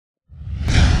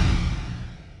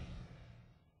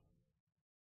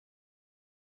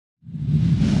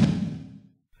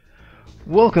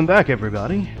Welcome back,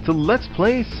 everybody, to Let's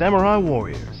Play Samurai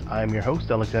Warriors. I'm your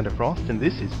host, Alexander Frost, and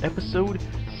this is episode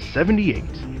 78.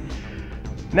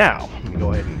 Now, let me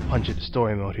go ahead and punch into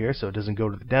story mode here so it doesn't go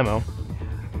to the demo.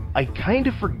 I kind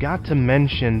of forgot to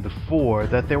mention before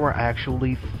that there were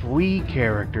actually 3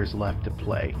 characters left to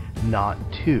play, not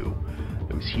 2.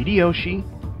 There was Hideyoshi,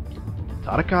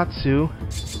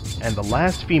 Tadakatsu, and the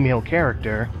last female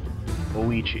character,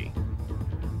 Oichi.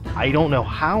 I don't know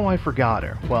how I forgot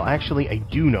her. Well, actually, I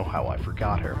do know how I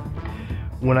forgot her.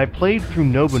 When I played through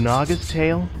Nobunaga's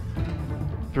Tale,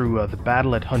 through the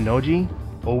battle at Honnoji,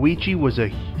 Oichi was a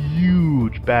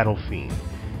huge battle fiend.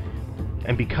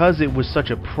 And because it was such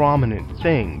a prominent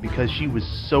thing, because she was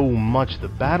so much the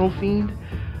battle fiend,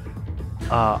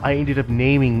 I ended up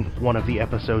naming one of the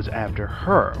episodes after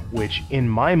her, which in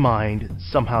my mind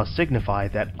somehow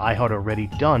signified that I had already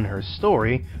done her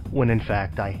story, when in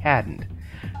fact I hadn't.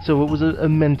 So it was a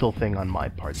mental thing on my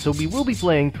part. So we will be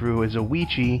playing through as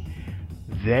Oichi,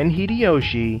 then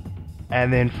Hideyoshi,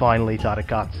 and then finally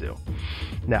Tadakatsu.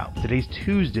 Now, today's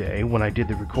Tuesday when I did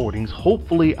the recordings.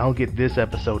 Hopefully I'll get this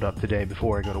episode up today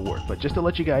before I go to work. But just to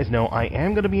let you guys know, I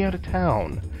am going to be out of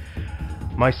town.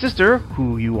 My sister,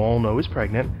 who you all know is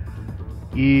pregnant,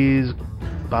 is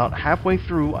about halfway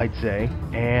through, I'd say,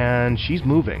 and she's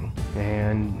moving.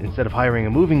 And instead of hiring a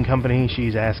moving company,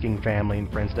 she's asking family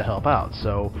and friends to help out.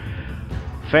 So,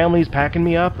 family's packing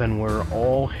me up, and we're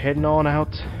all heading on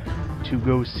out to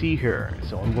go see her.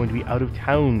 So I'm going to be out of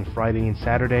town Friday and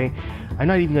Saturday. I'm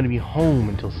not even going to be home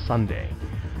until Sunday.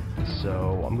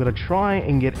 So I'm going to try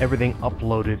and get everything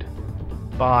uploaded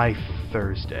by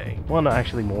Thursday. Well, no,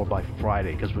 actually more by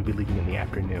Friday, because we'll be leaving in the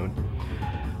afternoon.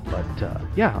 But,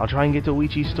 yeah, I'll try and get to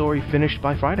Oichi's story finished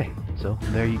by Friday. So,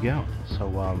 there you go. So,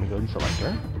 let me go and select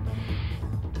her.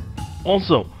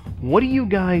 Also, what do you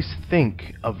guys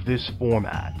think of this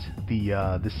format?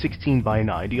 The 16 by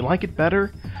 9. Do you like it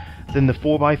better than the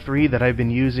 4 by 3 that I've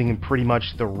been using in pretty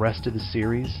much the rest of the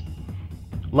series?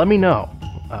 Let me know.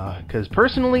 Because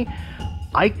personally,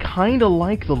 I kinda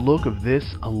like the look of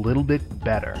this a little bit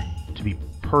better, to be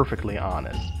perfectly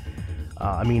honest.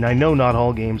 I mean, I know not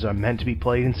all games are meant to be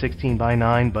played in 16 by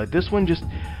 9, but this one just,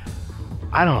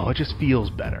 I don't know, it just feels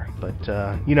better.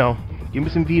 But, you know, give me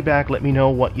some feedback, let me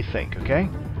know what you think, okay?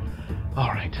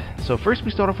 Alright, so first we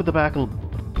start off with the battle.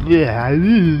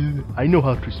 I know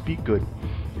how to speak good.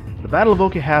 The Battle of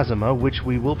Okehazama, which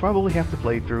we will probably have to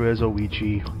play through as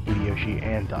Oichi, Hideyoshi,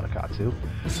 and Tadakatsu.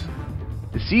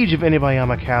 The Siege of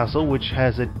Enibayama Castle, which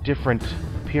has a different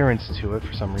appearance to it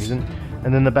for some reason.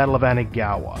 And then the Battle of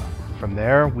Anigawa. From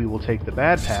there, we will take the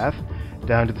bad path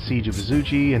down to the Siege of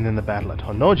Azuchi and then the battle at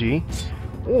Honnoji,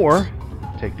 or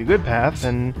take the good path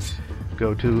and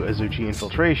go to Azuchi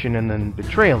Infiltration and then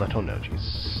Betrayal at Honnoji.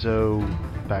 So,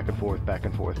 back and forth, back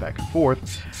and forth, back and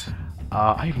forth.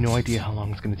 I have no idea how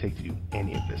long it's going to take to do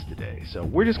any of this today. So,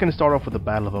 we're just going to start off with the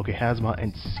Battle of Okehazama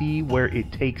and see where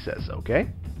it takes us, okay?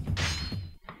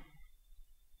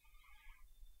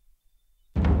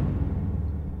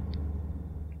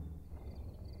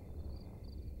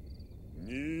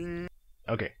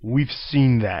 Okay, we've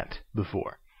seen that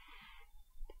before.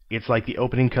 It's like the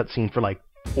opening cutscene for like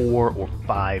 4 or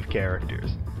 5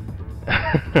 characters.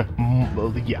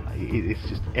 Well, yeah, it's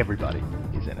just everybody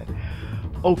is in it.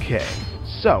 Okay,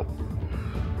 so,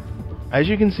 as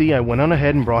you can see, I went on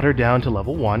ahead and brought her down to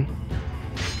level 1.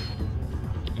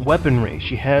 Weaponry,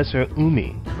 she has her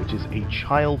Umi, which is a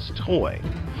child's toy,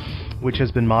 which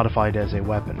has been modified as a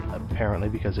weapon, apparently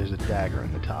because there's a dagger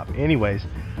in the top. Anyways,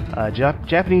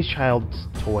 Japanese child's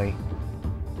toy.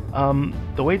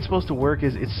 The way it's supposed to work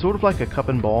is it's sort of like a cup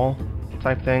and ball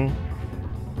type thing.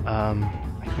 I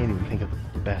can't even think of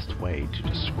the best way to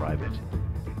describe it,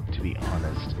 to be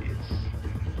honest.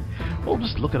 Well,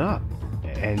 just look it up,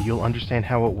 and you'll understand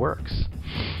how it works.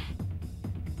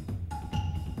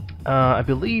 I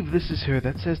believe this is her,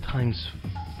 that says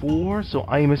 ×4, so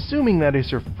I am assuming that is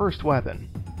her first weapon.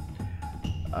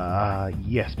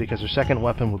 Yes, because her second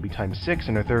weapon would be ×6,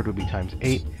 and her third would be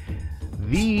 ×8.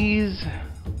 These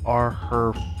are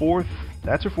her fourth,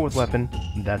 that's her fourth weapon,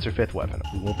 that's her fifth weapon.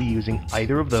 We won't be using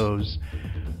either of those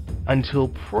until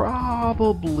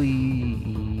probably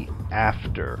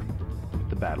after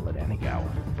the battle at Anigawa,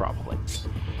 probably.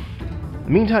 In the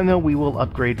meantime, though, we will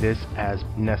upgrade this as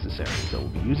necessary, so we'll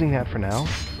be using that for now.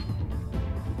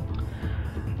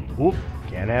 Oop,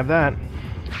 can't have that.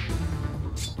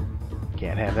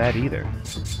 Can't have that either.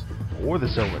 Or the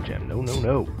solar gem, no, no,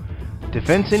 no.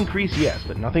 Defense increase, yes,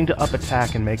 but nothing to up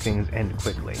attack and make things end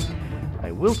quickly.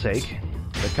 I will take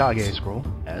the Kage scroll,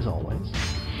 as always.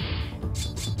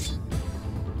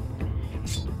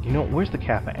 You know, where's the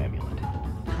Kappa amulet?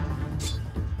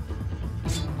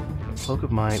 Cloak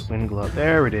of Might, Wind Glove.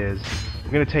 There it is.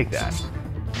 I'm gonna take that.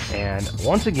 And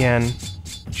once again,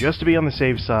 just to be on the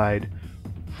safe side,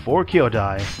 for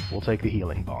Kyodai, we'll take the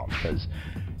Healing Bomb, because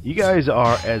you guys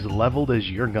are as leveled as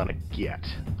you're gonna get.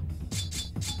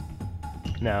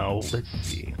 Now, let's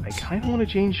see. I kind of want to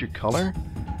change your color.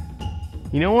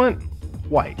 You know what?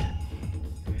 White.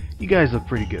 You guys look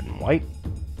pretty good in white.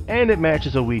 And it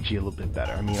matches Oichi a little bit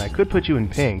better. I mean, I could put you in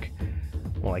pink.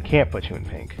 Well, I can't put you in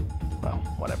pink. Well,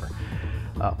 whatever.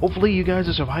 Hopefully you guys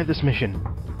will survive this mission.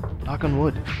 Knock on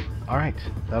wood. Alright,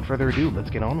 without further ado, let's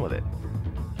get on with it.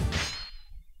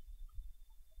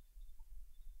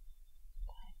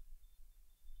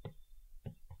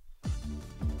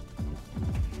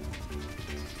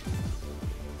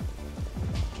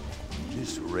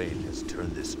 This rain has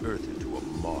turned this earth into a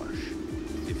marsh.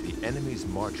 If the enemy's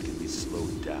march can be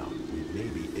slowed down, we may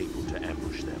be able to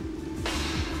ambush them.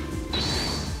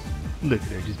 Look at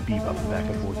her, just beep up and back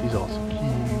and forth. He's also cute.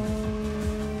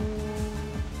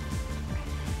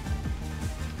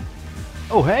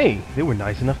 Oh hey, they were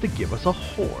nice enough to give us a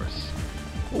horse.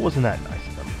 Well, wasn't that nice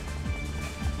of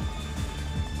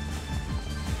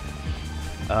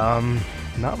them?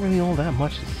 Not really all that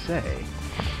much to say.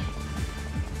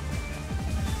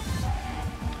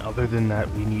 Other than that,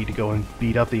 we need to go and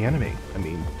beat up the enemy. I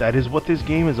mean, that is what this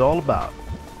game is all about.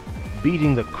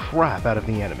 Beating the crap out of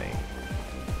the enemy.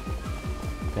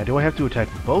 Now, do I have to attack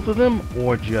both of them,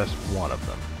 or just one of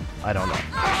them? I don't know.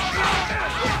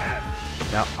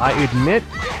 Now, I admit,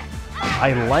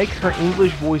 I like her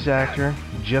English voice actor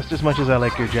just as much as I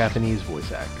like her Japanese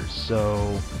voice actor,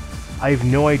 so I have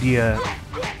no idea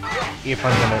if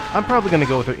I'm probably gonna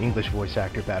go with her English voice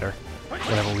actor better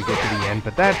whenever we get to the end,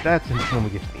 but that's when we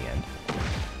get to the end.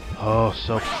 Oh,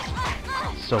 so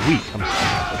weak. I'm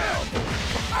sorry.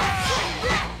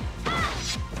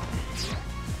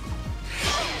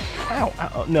 Ow,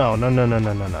 ow, no.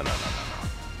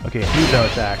 Okay, who's our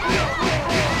attack?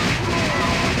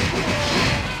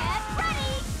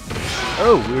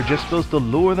 Oh, we were just supposed to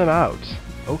lure them out.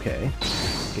 Okay,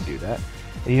 we can do that.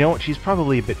 And you know what? She's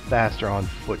probably a bit faster on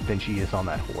foot than she is on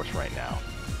that horse right now.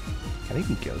 Can I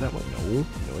even go that way?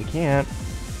 No, I can't.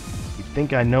 You'd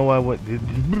think I know I would.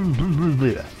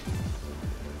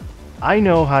 I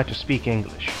know how to speak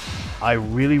English. I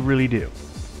really, really do.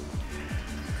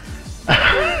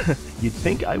 You'd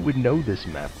think I would know this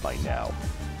map by now.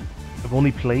 I've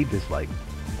only played this like,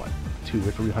 what, 200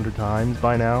 or 300 times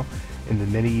by now in the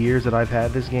many years that I've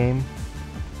had this game.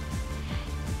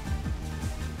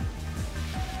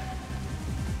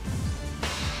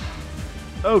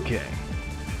 Okay.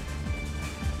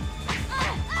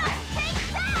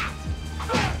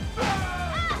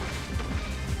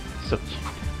 So cute.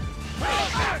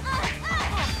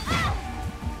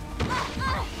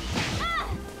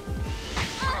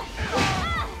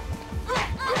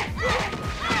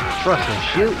 Trust me,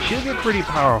 she'll get pretty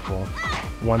powerful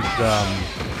once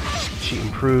she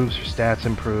improves, her stats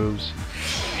improves.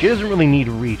 She doesn't really need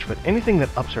reach, but anything that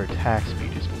ups her attack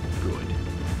speed is good.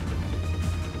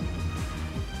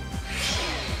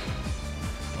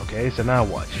 Okay, so now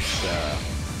what?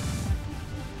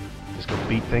 Just go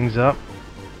beat things up.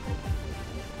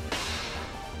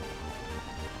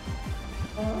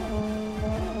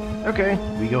 Okay,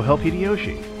 we go help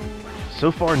Hideyoshi.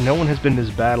 So far, no one has been in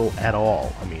this battle at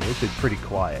all. I mean, it's been pretty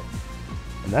quiet.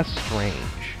 And that's strange.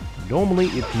 Normally,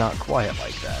 it's not quiet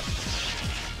like that.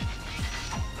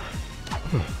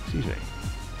 Excuse me.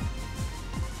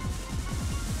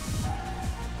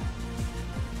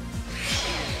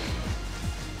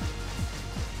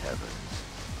 Heavens,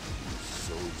 you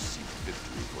so seek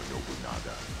victory for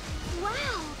Nobunaga.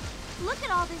 Wow! Look at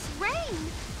all this rain!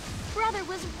 Brother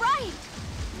was right!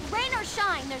 Rain or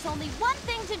shine, there's only one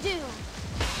thing to do.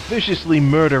 Viciously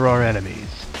murder our enemies.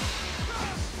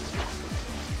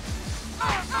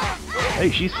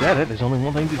 Hey, she said it. There's only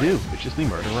one thing to do. Viciously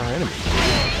murder our enemies.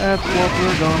 That's what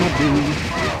we're gonna do.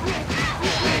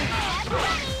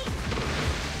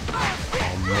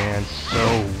 Oh man,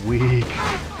 so weak.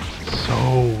 So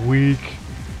weak.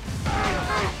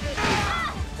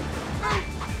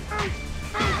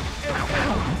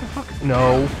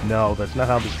 No, that's not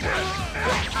how this works.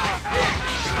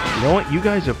 You know what? You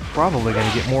guys are probably going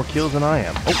to get more kills than I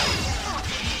am. Oh.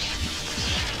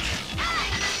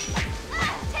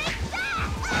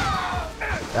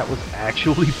 That was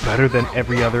actually better than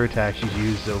every other attack she's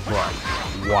used so far.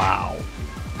 Wow.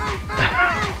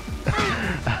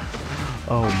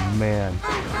 Oh, man.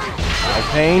 No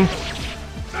pain.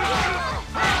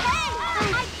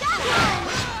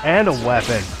 And a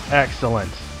weapon.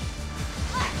 Excellent.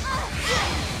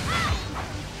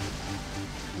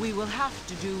 We will have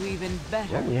to do even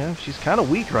better. Well, yeah, she's kind of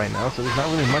weak right now, so there's not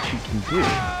really much you can do.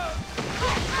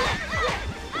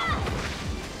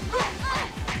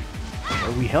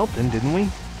 Well, we helped him, didn't we?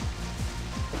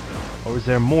 Or is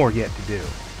there more yet to do?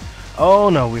 Oh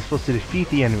no, we're supposed to defeat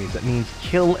the enemies. That means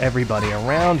kill everybody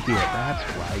around here. That's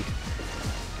right.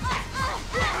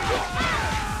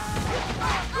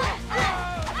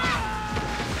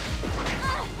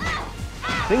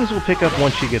 Things will pick up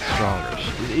once she gets stronger.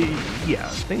 Yeah,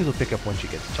 things will pick up once she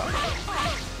gets tougher.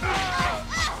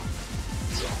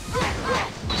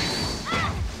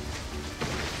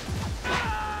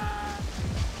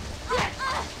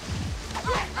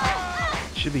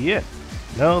 Should be it.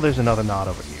 No, there's another knot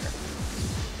over here.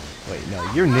 Wait,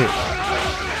 no, you're new.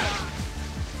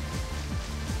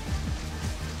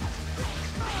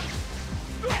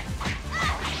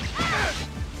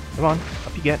 Come on,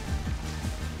 up you get.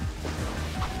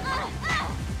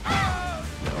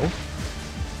 No.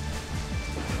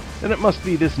 Then it must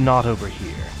be this knot over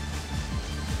here.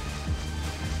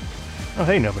 Oh,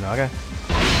 hey, Nobunaga.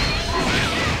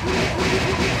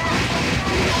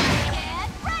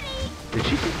 Did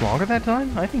she take longer that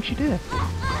time? I think she did.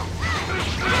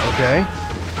 Okay.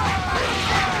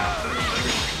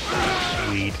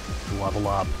 Sweet. Level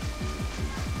up.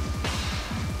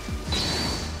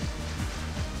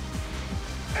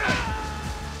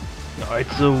 Alright,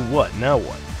 so what? Now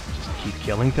what? Just keep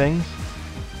killing things?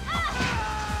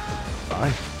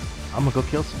 Fine. I'm gonna go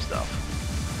kill some stuff.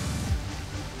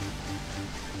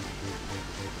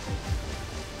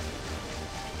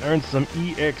 Earn some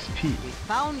EXP. We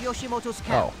found Yoshimoto's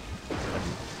camp. Oh.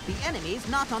 The enemy's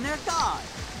not on their guard.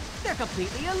 They're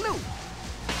completely aloof.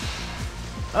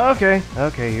 Okay,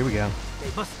 here we go.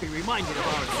 They must be reminded of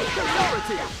our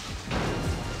superiority.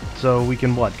 So we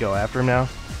can what? Go after him now?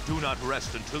 Do not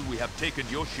rest until we have taken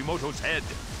Yoshimoto's head.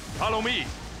 Follow me.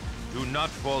 Do not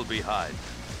fall behind.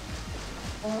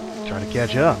 Trying to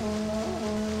catch up.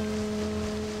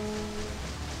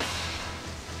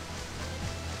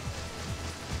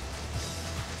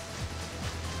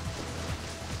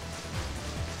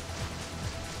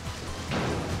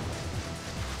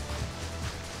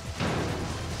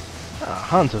 Ah,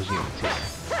 Hanzo's units here.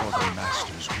 For the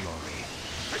Master's glory.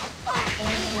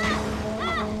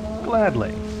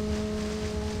 Gladly.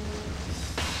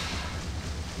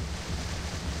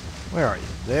 Where are you?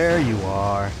 There you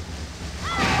are.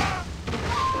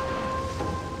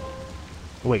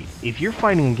 Wait, if you're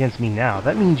fighting against me now,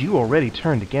 that means you already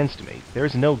turned against me.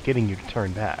 There's no getting you to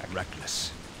turn back.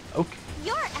 Reckless. Okay.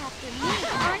 You're after me,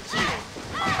 aren't you?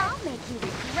 I'll make you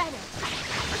regret it.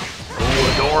 Oh,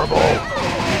 adorable.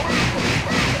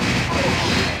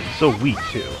 So weak,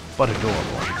 too, but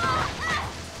adorable.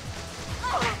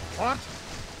 What?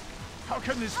 How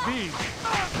can this be?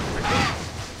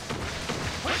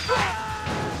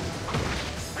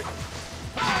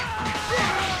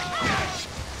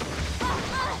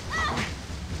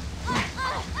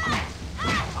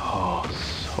 Oh,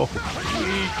 so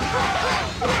weak.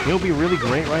 It'll be really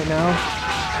great right now.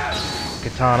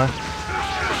 Katana.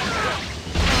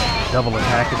 Double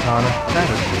attack katana. That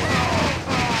is good.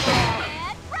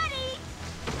 Get ready!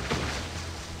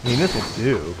 I mean, this will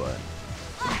do, but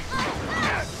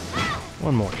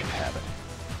one more should have it.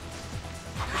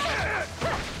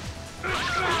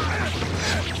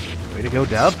 Way to go,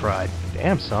 Dowd Pride.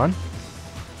 Damn, son.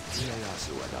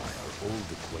 Ieyasu and I are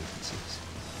old acquaintances.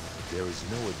 If there is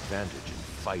no advantage in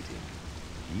fighting,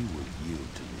 he will yield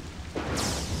to me.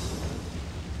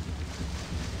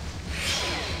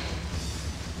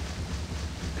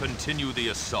 Continue the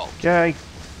assault. Okay.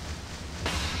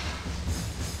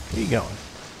 Where you going?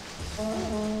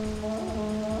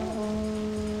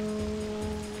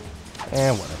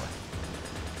 And whatever.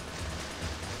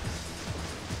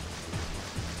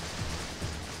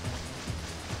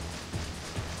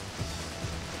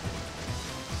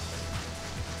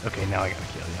 Okay, now I gotta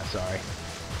kill you. Sorry.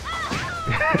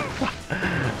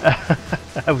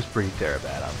 That was pretty terrible.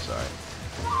 I'm sorry.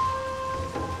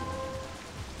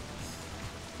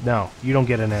 No, you don't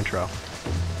get an intro.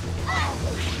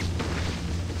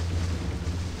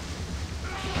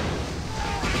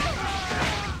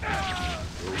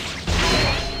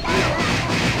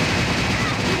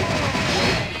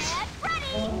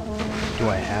 Do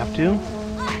I have to?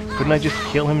 Couldn't I just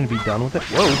kill him and be done with it?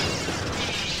 Whoa!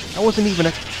 I wasn't even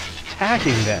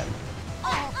attacking then.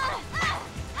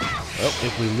 Well,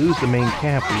 if we lose the main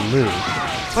camp, we lose.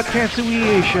 But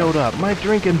Katsuie showed up, my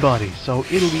drinking buddy, so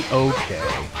it'll be okay.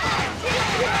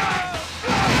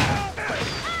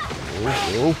 Oh,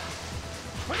 oh.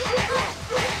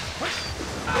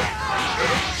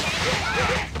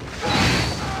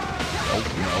 Oh,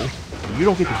 no. You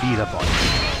don't get to beat up on me.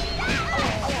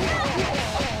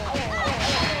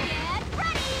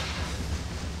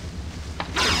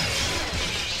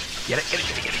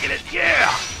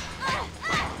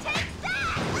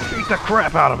 the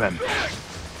crap out of him!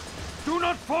 Do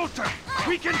not falter!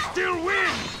 We can still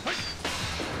win!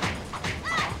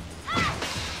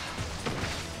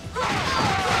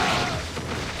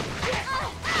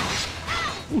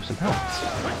 Ooh, some help.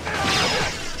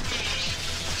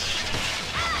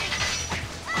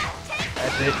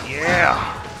 That's it,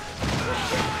 yeah!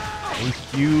 Thank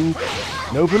you,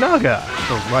 Nobunaga,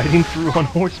 for riding through on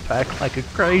horseback like a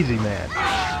crazy man.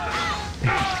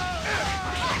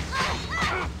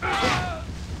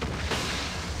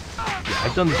 Yeah,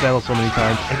 I've done this battle so many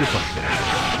times, I just want to finish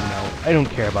it. You know, I don't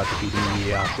care about defeating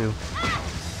Ieyasu.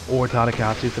 Or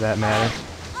Tadakatsu, for that matter.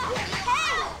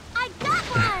 Hey! I got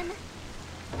one!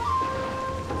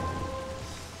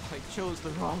 I chose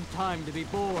the wrong time to be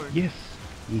born. Yes,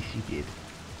 yes you did.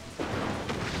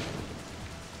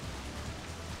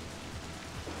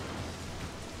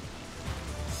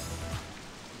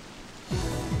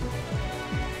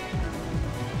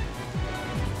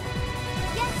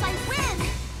 Yes, I win!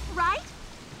 Right?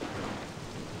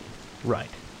 Right.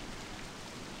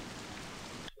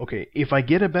 Okay, if I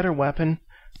get a better weapon,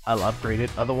 I'll upgrade it.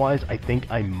 Otherwise, I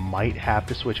think I might have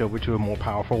to switch over to a more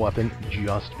powerful weapon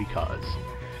just because.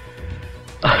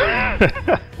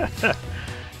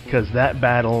 Because that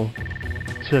battle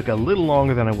took a little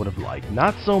longer than I would have liked.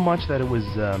 Not so much that it was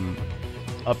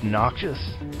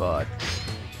obnoxious, but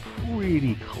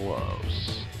pretty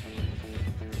close.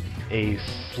 A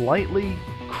slightly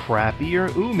crappier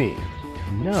Umi.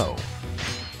 No.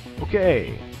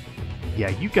 Okay. Yeah,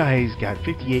 you guys got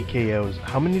 58 KOs.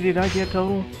 How many did I get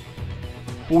total?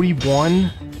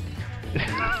 41?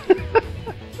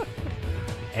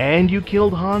 And you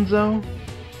killed Hanzo?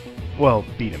 Well,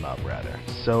 beat him up, rather.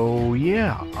 So,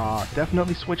 yeah,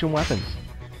 definitely switching weapons.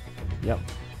 Yep.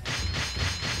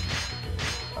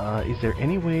 Is there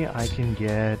any way I can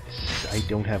get... I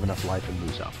don't have enough life in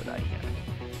Musou for that yet.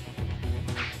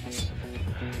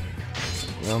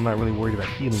 Well, I'm not really worried about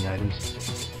healing items.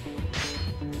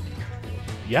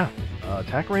 Yeah,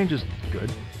 attack range is good.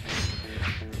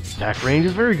 Attack range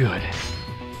is very good.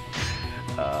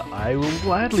 I will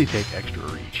gladly take extra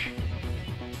reach.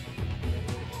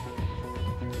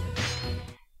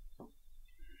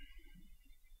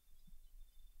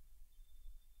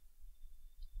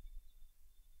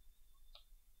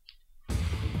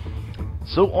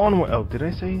 So onward. Oh, did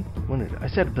I say? When did I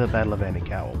said the Battle of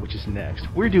Anikawa, which is next.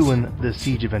 We're doing the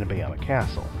Siege of Enobayama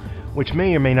Castle, which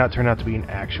may or may not turn out to be an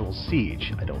actual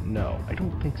siege. I don't know. I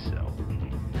don't think so.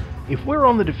 If we're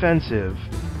on the defensive,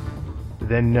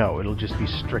 then no, it'll just be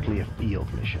strictly a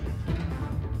field mission.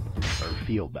 Or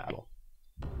field battle.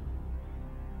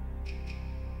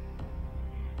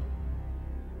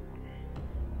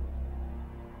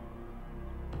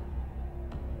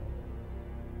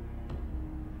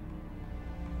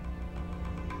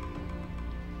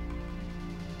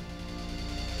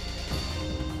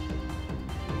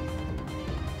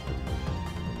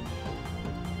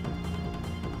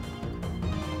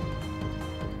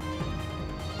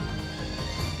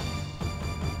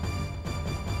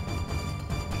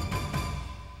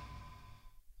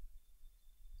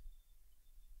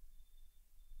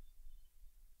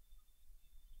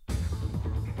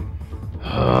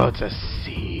 Oh, it's a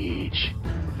siege.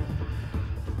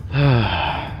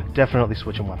 Definitely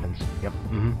switching weapons. Yep.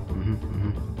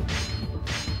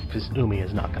 Because Umi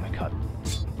is not gonna cut.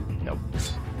 Nope.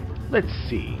 Let's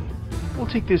see. We'll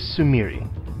take this Sumiri.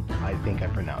 I think I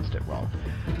pronounced it wrong.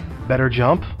 Better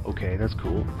jump. Okay, that's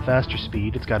cool. Faster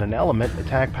speed. It's got an element,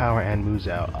 attack power, and moves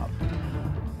out up.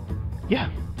 Yeah.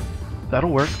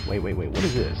 That'll work. Wait. What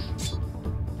is this?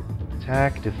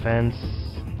 Attack, defense.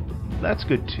 That's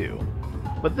good too.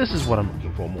 But this is what I'm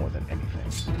looking for more than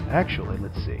anything. Actually,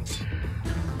 let's see.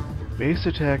 Base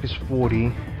attack is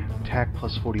 40, attack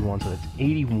plus 41, so that's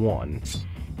 81.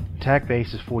 Attack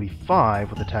base is 45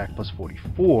 with attack plus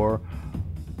 44.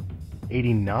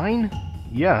 89?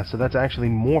 Yeah, so that's actually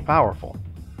more powerful.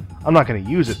 I'm not going to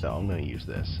use it though, I'm going to use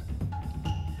this.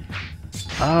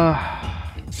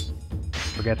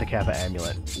 Forget the Kappa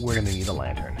amulet. We're going to need a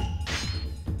lantern.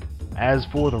 As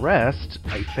for the rest,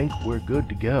 I think we're good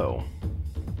to go.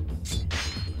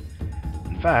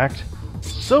 In fact,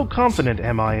 so confident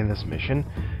am I in this mission,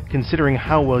 considering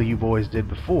how well you boys did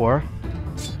before,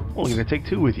 we're going to take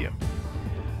two with you.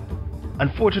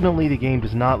 Unfortunately, the game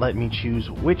does not let me choose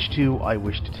which two I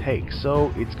wish to take,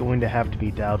 so it's going to have to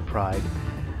be Dowd Pride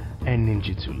and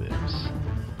Ninjutsu Lives.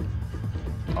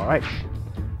 Alright,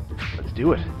 let's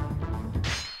do it.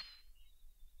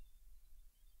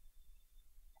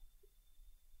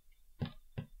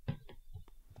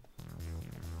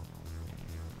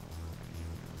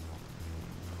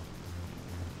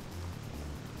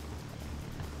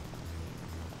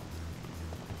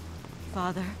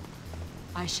 Father,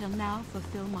 I shall now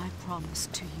fulfill my promise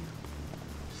to you.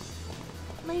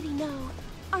 Lady No,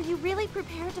 are you really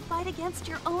prepared to fight against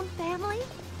your own family?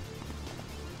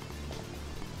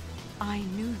 I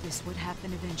knew this would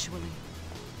happen eventually,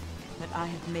 but I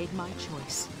have made my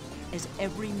choice, as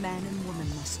every man and woman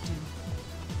must do.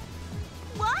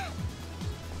 What?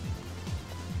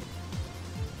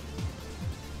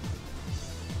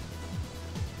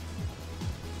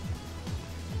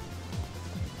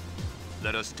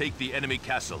 Let us take the enemy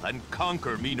castle and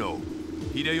conquer Mino.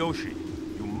 Hideyoshi,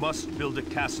 you must build a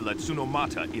castle at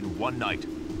Tsunomata in one night.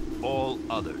 All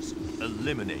others,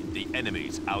 eliminate the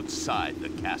enemies outside the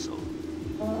castle.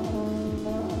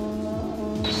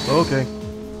 Okay.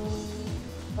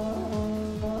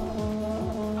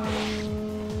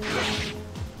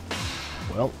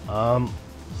 Well,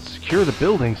 secure the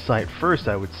building site first,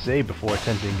 I would say, before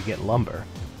attempting to get lumber.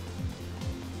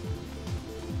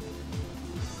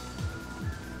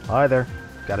 Hi there.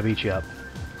 Gotta beat you up.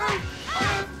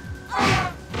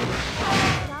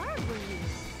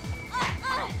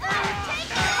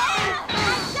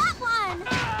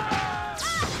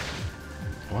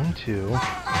 One, two.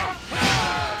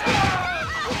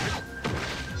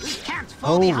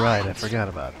 Oh, right, I forgot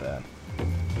about that.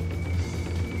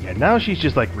 Yeah, now she's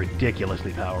just like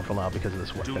ridiculously powerful now because of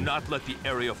this weapon. Do not let the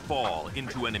area fall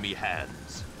into enemy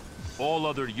hands. All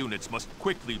other units must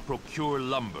quickly procure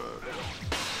lumber.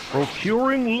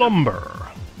 Procuring lumber.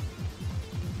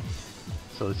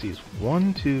 So let's see, it's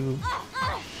 1, 2,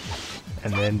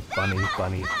 and then bunny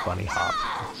hop.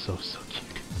 It's so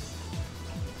cute.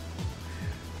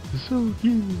 So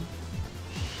cute.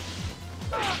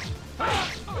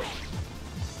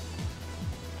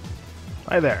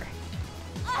 Hi there.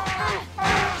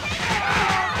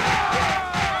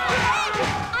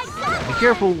 Be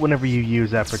careful whenever you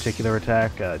use that particular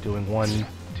attack, doing 1,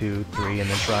 2, 3, and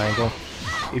then triangle.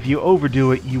 If you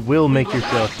overdo it, you will make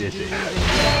yourself dizzy. All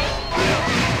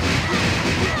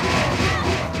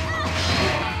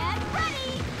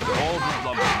the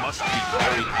lumber must be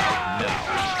carried out now.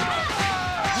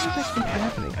 How does that keep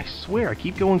happening? I swear, I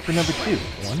keep going for number 2.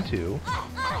 1, 2.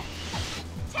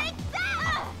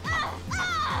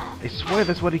 I swear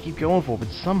that's what I keep going for, but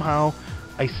somehow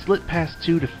I slip past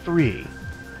 2 to 3.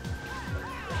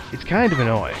 It's kind of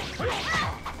annoying.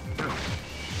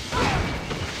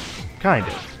 Kind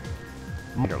of.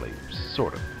 Minorly,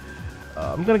 sort of.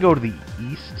 I'm gonna go to the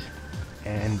east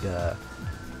and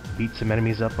beat some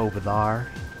enemies up over there.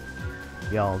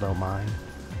 Y'all don't mind.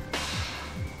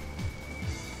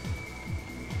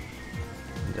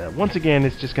 And, once again,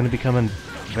 it's just gonna become a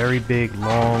very big,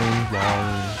 long...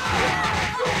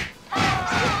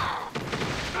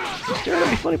 Staring at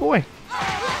me, funny boy.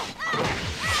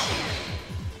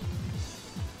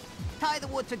 Tie the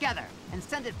wood together and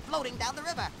send it floating down the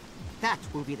river. That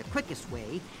will be the quickest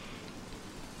way.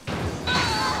 Well,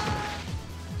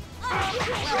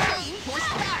 being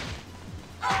pushed back.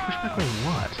 Push back by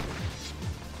what?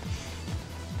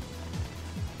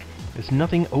 There's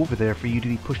nothing over there for you to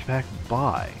be pushed back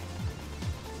by.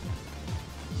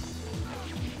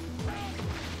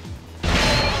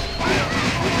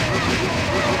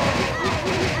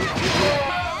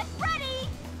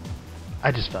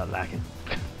 I just felt like it.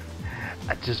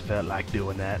 I just felt like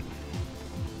doing that.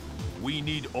 We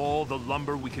need all the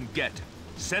lumber we can get.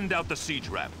 Send out the siege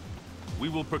ramp. We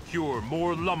will procure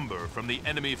more lumber from the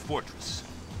enemy fortress.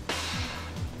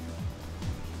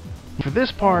 For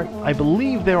this part, I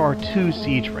believe there are 2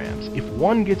 siege ramps. If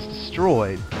one gets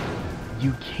destroyed,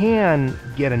 you can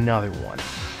get another one.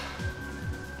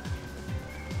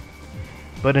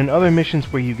 But in other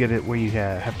missions where you get it, where you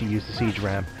have to use the siege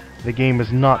ramp, the game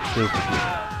is not so forgiving.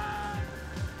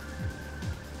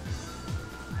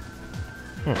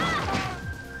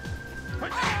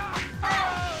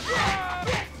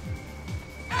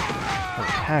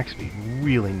 Attack speed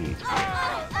really needs to be.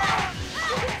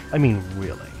 I mean,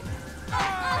 really.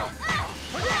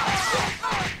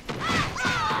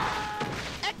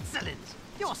 Excellent!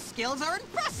 Your skills are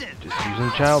impressive! Just using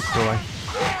a child's toy.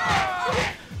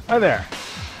 Hi there.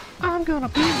 I'm gonna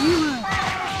beat you up.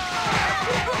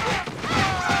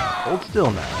 Hold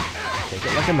still now. Take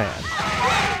it like a man.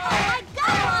 I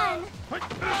got one!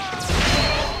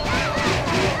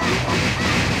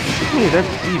 Hey, that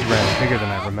siege ramp is bigger than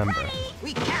I remember.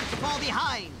 We can't fall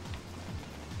behind!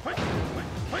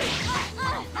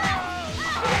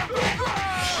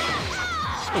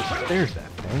 Oh, there's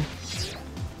that thing.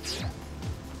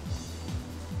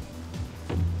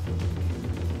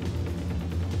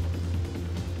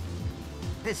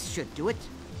 This should do it.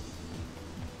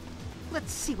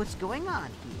 Let's see what's going on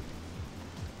here.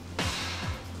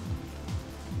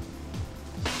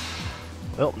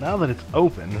 Well, now that it's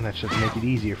open, that should make it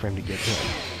easier for him to get in.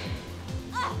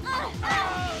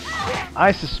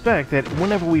 I suspect that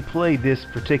whenever we play this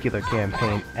particular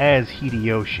campaign as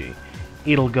Hideyoshi,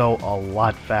 it'll go a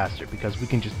lot faster because we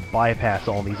can just bypass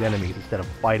all these enemies instead of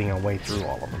fighting our way through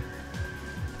all of them.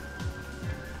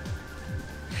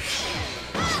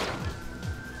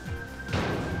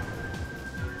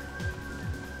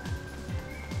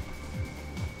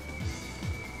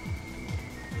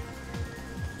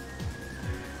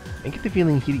 I get the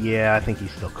feeling yeah, I think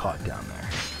he's still caught down there.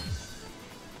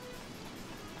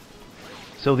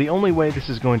 So the only way this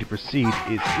is going to proceed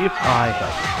is if I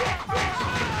help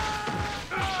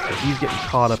him. So he's getting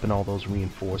caught up in all those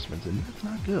reinforcements, and that's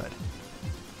not good.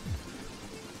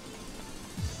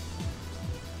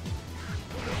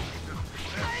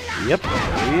 Yep,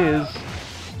 there he is.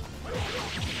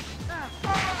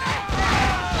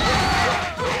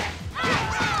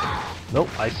 Nope,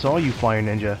 I saw you, Fire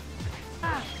Ninja.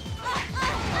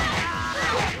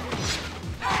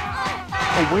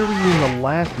 Oh, where were you in the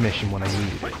last mission when I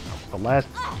needed it? The last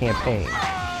campaign.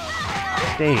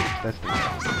 Stage, that's the one.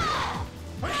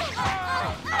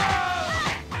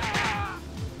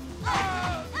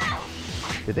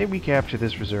 Did they recapture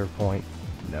this reserve point?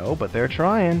 No, but they're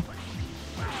trying.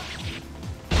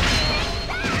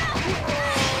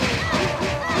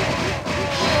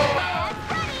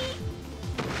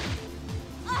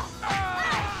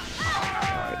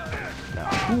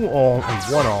 Who all and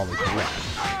what all is left?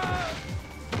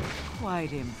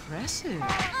 Quite impressive.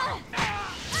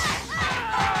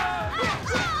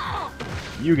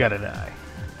 You gotta die.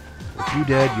 If you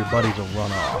dead, your buddies will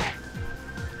run off.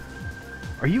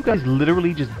 Are you guys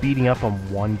literally just beating up on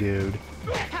one dude?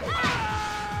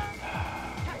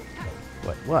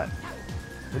 What? What?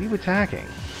 What are you attacking?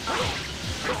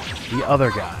 The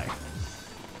other guy.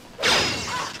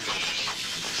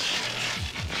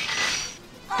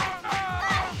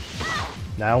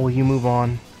 Now will you move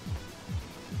on?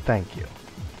 Thank you.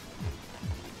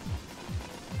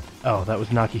 Oh, that was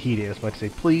Nakahide. I was about to say,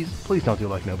 please don't do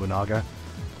like Nobunaga.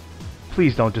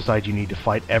 Please don't decide you need to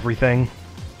fight everything.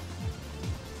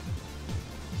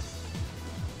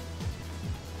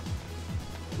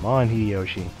 Come on,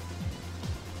 Hideyoshi.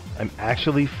 I'm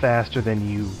actually faster than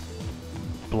you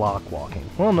block walking.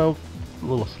 Well, no, a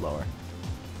little slower.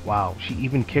 Wow, she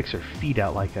even kicks her feet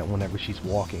out like that whenever she's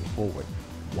walking forward.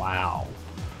 Wow.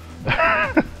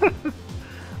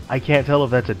 I can't tell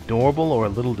if that's adorable or a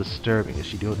little disturbing. Does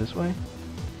she do it this way?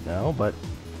 No, but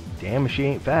damn if she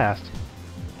ain't fast.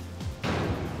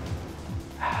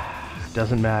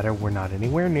 Doesn't matter, we're not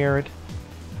anywhere near it.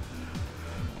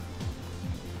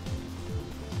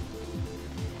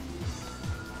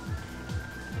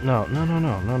 No.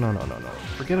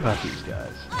 Forget about these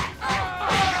guys.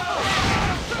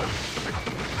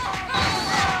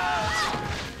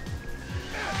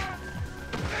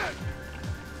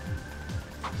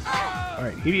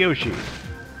 Alright, Hideyoshi.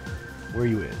 Where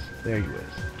you is? There you is.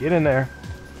 Get in there.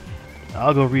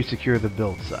 I'll go resecure the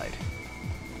build site.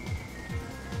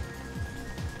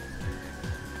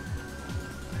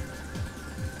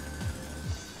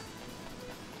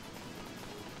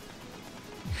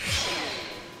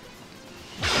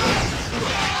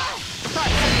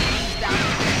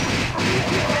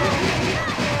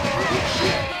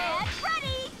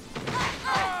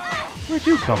 Where'd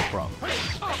you come from?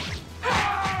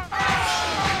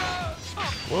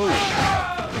 Whoa.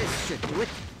 This should do it.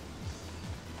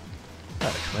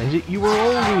 That explains it. You were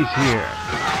always here.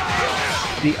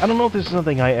 See, I don't know if this is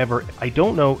something I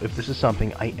don't know if this is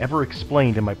something I ever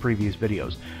explained in my previous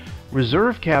videos.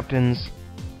 Reserve captains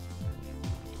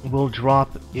will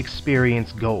drop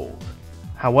experience gold.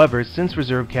 However, since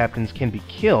reserve captains can be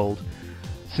killed,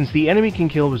 since the enemy can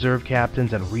kill reserve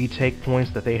captains and retake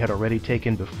points that they had already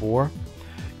taken before,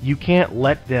 you can't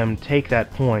let them take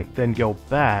that point, then go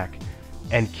back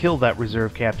and kill that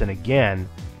reserve captain again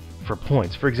for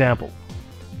points. For example,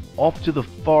 off to the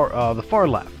far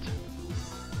left,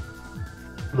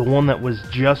 the one that was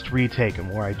just retaken,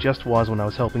 where I just was when I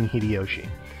was helping Hideyoshi.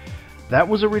 That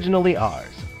was originally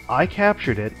ours. I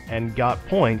captured it and got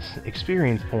points,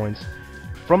 experience points,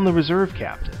 from the reserve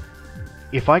captain.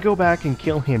 If I go back and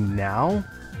kill him now,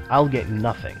 I'll get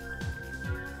nothing.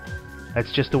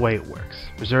 That's just the way it works.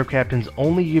 Reserve captains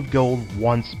only give gold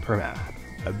once per map.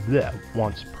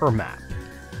 Once per map.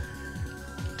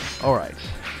 Alright.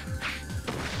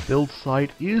 Build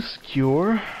site is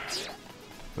secure.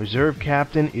 Reserve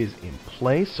captain is in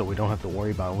place, so we don't have to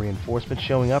worry about reinforcements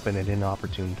showing up at an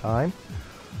inopportune time.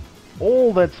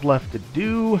 All that's left to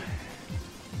do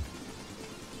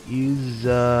is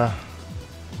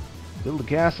build a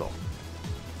castle.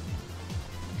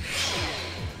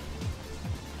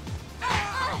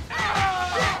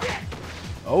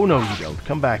 Oh no, you don't.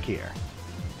 Come back here.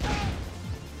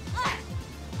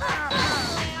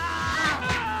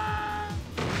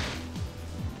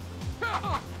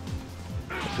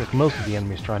 Looks like most of the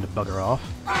enemy's trying to bugger off.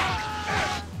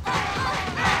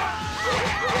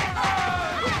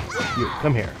 You,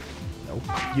 come here. No,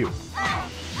 you.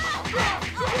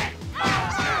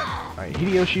 Alright,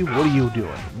 Hideyoshi, what are you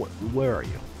doing? Where are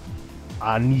you?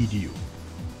 I need you.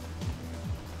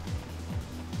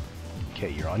 Okay,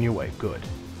 you're on your way. Good.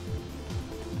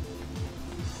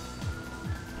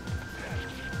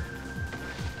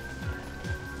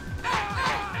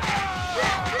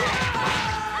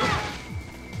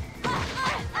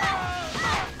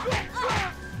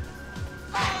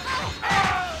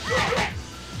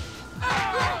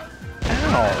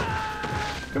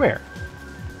 Ow! Come here.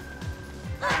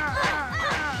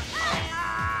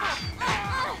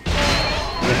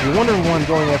 If you're wondering why I'm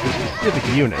going after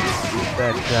specific units, is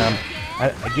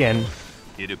that, again...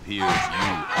 It appears you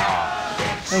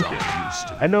are Thank you. used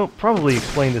to I know, probably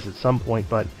explained this at some point,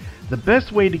 but the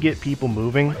best way to get people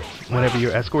moving whenever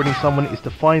you're escorting someone is to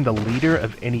find the leader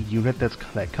of any unit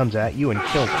that comes at you and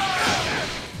kill them.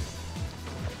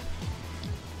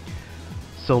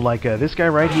 So like this guy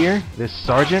right here, this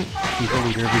sergeant, he's the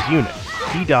leader of his unit.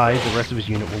 He dies, the rest of his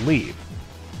unit will leave.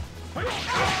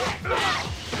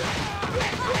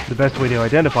 The best way to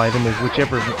identify them is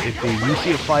whichever, if you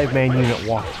see a 5-man unit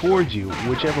walk towards you,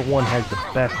 whichever one has the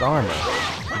best armor,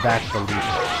 that's the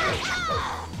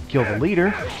leader. Kill the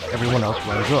leader, everyone else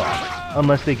runs off,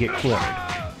 unless they get cornered.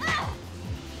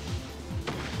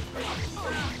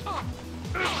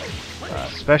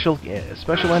 Special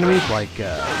enemies like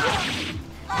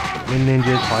wind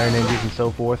ninjas, fire ninjas, and so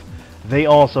forth, they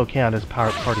also count as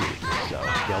party leaders, so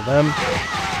kill them,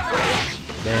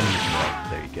 then,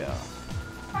 there you go.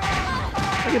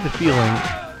 I get the feeling,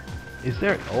 is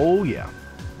there... Oh yeah,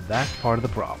 that's part of the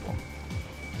problem.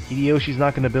 Hideyoshi's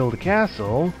not going to build a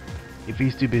castle if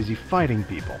he's too busy fighting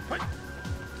people.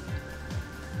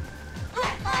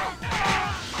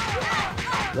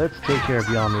 Let's take care of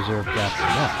Yon Reserve Captain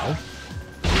now.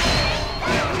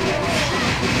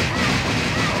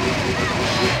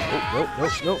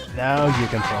 Oh, nope. Now you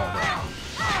can fall down.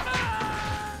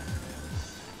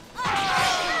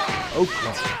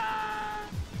 Okay.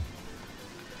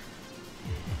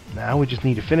 Now we just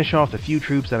need to finish off the few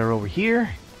troops that are over here.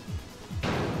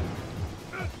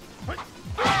 We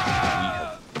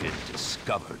have been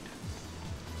discovered.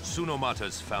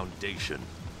 Tsunomata's foundation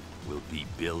will be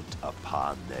built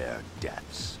upon their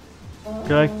depths.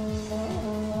 Okay.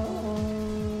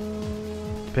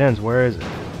 Depends, where is it?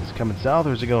 Is it coming south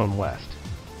or is it going west?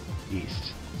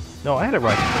 East. No, I had it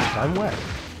right the first time, west.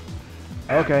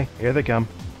 Okay, here they come.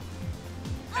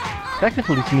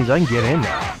 Technically this means I can get in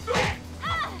now.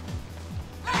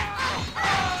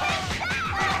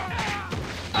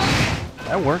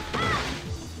 That worked.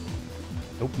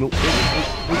 Nope.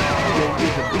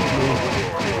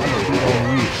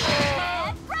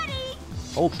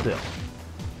 Hold still.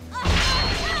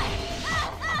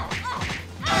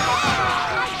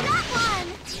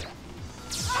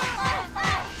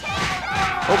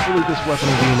 Hopefully this weapon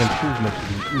will be an improvement to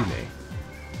the Ume.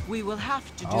 We will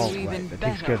have to do Alright, even that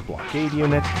better. takes care of the blockade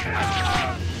unit.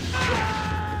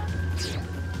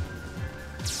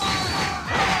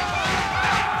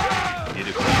 It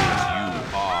appears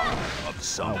you are of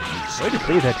some use. Way to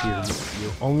say that to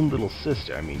your own little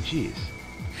sister. I mean, jeez.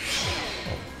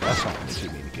 Oh, that's not going to do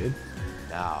me any good.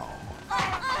 Now,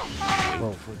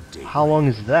 Well, for daybreak. how long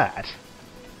is that?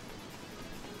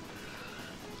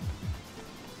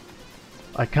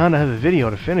 I kind of have a video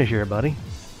to finish here, buddy.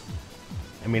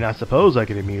 I mean, I suppose I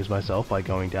could amuse myself by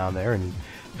going down there and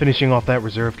finishing off that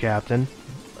reserve captain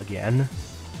again.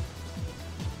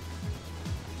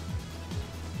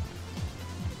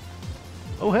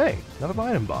 Oh hey, another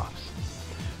item box.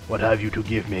 What have you to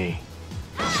give me?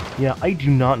 Yeah, I do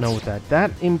not know what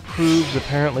that improves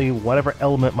apparently whatever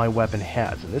element my weapon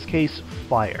has. In this case,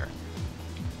 fire.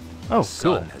 Oh, The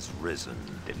cool. sun has risen.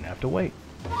 Didn't have to wait.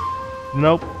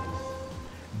 Nope.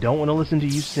 Don't want to listen to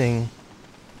you sing.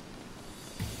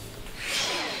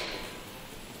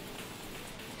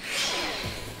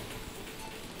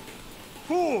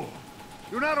 Fool!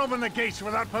 Do not open the gates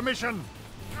without permission!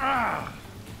 Ah!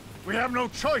 We have no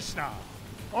choice now!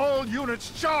 All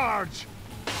units charge!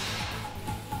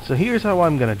 So here's how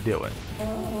I'm gonna do it.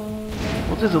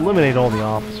 We'll just eliminate all the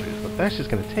officers, but that's just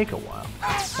gonna take a while.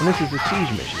 And this is a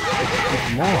siege mission.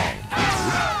 It's long.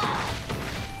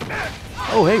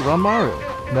 Oh hey,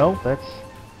 Ranmaru. No, that's...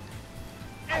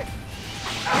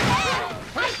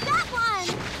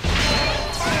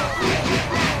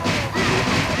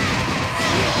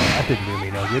 That didn't do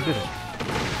me no good, did it?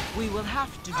 We will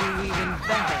have to do even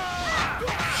better.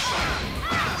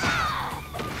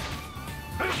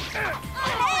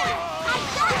 Hey, I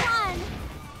got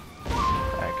one!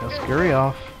 Alright, go scurry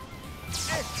off.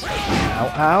 Ow,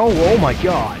 ow, oh my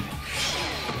god!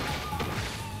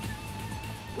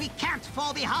 We can't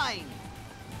fall behind.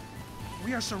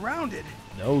 We are surrounded.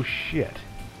 No shit.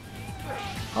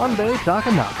 Hanbei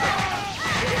Takanaka.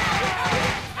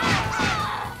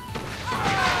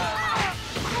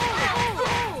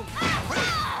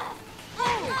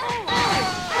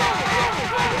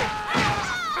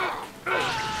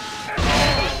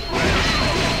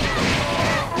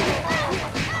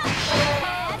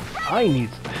 I need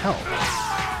some help.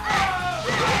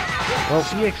 Well,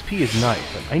 EXP is nice,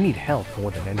 but I need health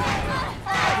more than anything.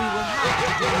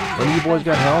 One of you boys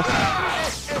got health?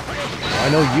 I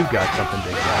know you've got something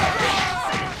big guy.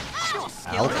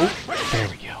 Ow. Oh, there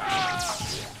we go.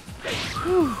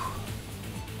 Whew.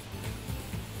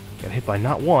 Got hit by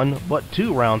not one, but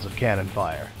 2 rounds of cannon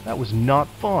fire. That was not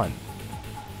fun.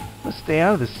 Let's stay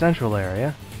out of this central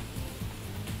area.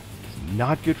 It's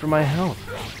not good for my health.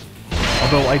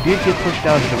 Although I did get pushed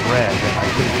down to the red, and I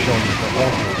could have shown you the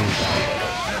ultimate impact.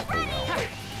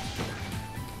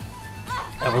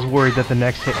 I was worried that the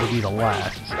next hit would be the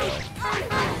last, so...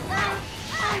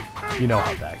 You know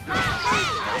how that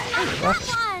goes.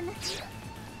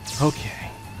 Okay.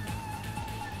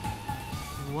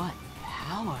 What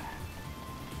power?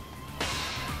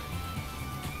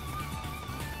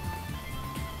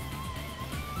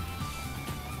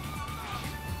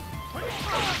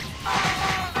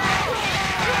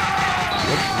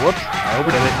 Whoops, I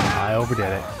overdid it. I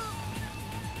overdid it.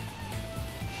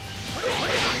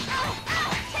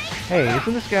 Hey,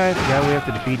 isn't this guy the guy we have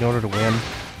to defeat in order to win?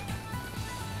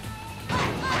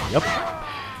 Yep.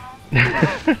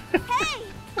 Hey,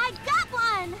 I got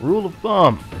one! Rule of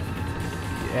thumb.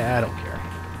 Yeah, I don't care.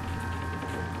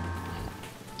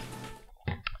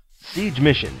 Siege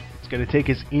mission. It's gonna take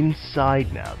us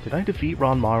inside now. Did I defeat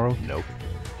Ranmaru? Nope.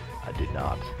 I did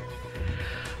not.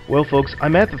 Well, folks,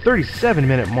 I'm at the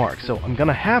 37-minute mark, so I'm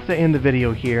gonna have to end the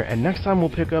video here, and next time we'll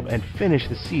pick up and finish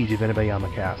the siege of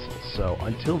Inabayama Castle. So,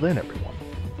 until then, everyone.